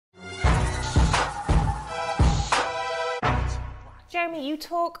Jeremy, you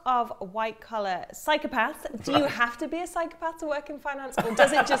talk of white-collar psychopaths. Do you have to be a psychopath to work in finance, or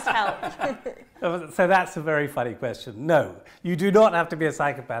does it just help? So that's a very funny question. No, you do not have to be a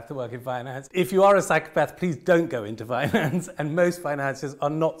psychopath to work in finance. If you are a psychopath, please don't go into finance, and most financiers are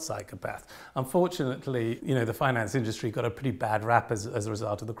not psychopaths. Unfortunately, the finance industry got a pretty bad rap as a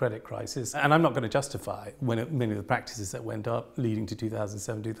result of the credit crisis, and I'm not going to justify many of the practices that went up leading to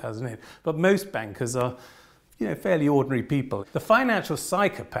 2007, 2008, but most bankers are fairly ordinary people. The financial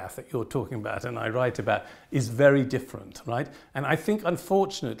psychopath that you're talking about and I write about is very different, right? And I think,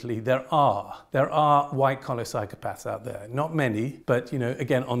 unfortunately, there are white-collar psychopaths out there. Not many, but,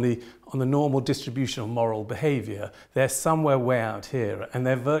 again, on the normal distribution of moral behavior, they're somewhere way out here, and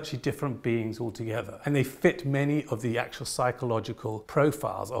they're virtually different beings altogether. And they fit many of the actual psychological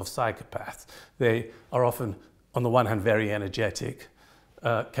profiles of psychopaths. They are often, on the one hand, very energetic,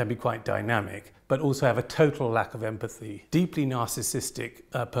 can be quite dynamic, but also have a total lack of empathy, deeply narcissistic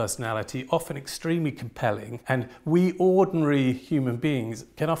personality, often extremely compelling, and we ordinary human beings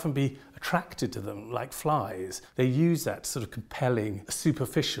can often be attracted to them like flies. They use that sort of compelling,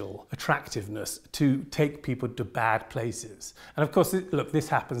 superficial attractiveness to take people to bad places. And of course, look, this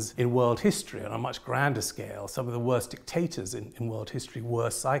happens in world history on a much grander scale. Some of the worst dictators in world history were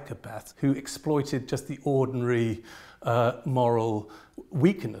psychopaths who exploited just the ordinary moral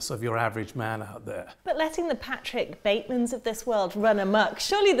weakness of your average man out there. But letting the Patrick Batemans of this world run amok,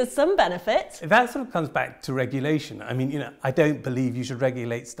 surely there's some benefit. That sort of comes back to regulation. I mean, I don't believe you should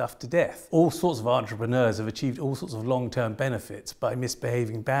regulate stuff to death. All sorts of entrepreneurs have achieved all sorts of long-term benefits by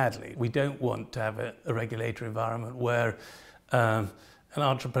misbehaving badly. We don't want to have a regulatory environment where an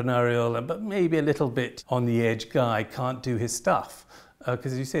entrepreneurial, but maybe a little bit on the edge guy can't do his stuff.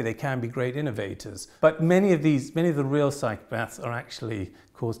 Because as you say, they can be great innovators. But many of the real psychopaths are actually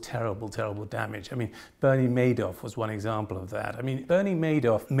cause terrible, terrible damage. I mean, Bernie Madoff was one example of that. I mean, Bernie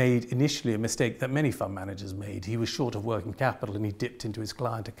Madoff made initially a mistake that many fund managers made. He was short of working capital and he dipped into his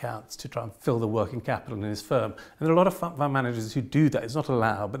client accounts to try and fill the working capital in his firm. And there are a lot of fund managers who do that. It's not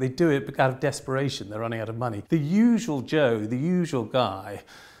allowed, but they do it out of desperation. They're running out of money. The usual Joe, the usual guy,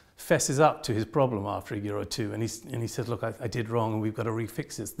 fesses up to his problem after a year or two, and he says, look, I did wrong and we've got to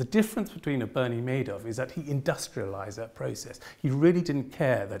refix this. The difference between a Bernie Madoff is that he industrialized that process. He really didn't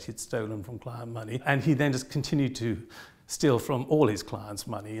care that he'd stolen from client money, and he then just continued to steal from all his clients'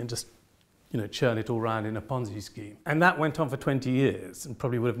 money and just churn it all around in a Ponzi scheme. And that went on for 20 years and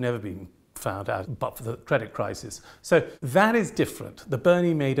probably would have never been found out but for the credit crisis. So that is different. The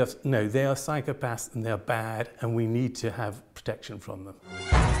Bernie Madoffs, no, they are psychopaths and they're bad, and we need to have protection from them.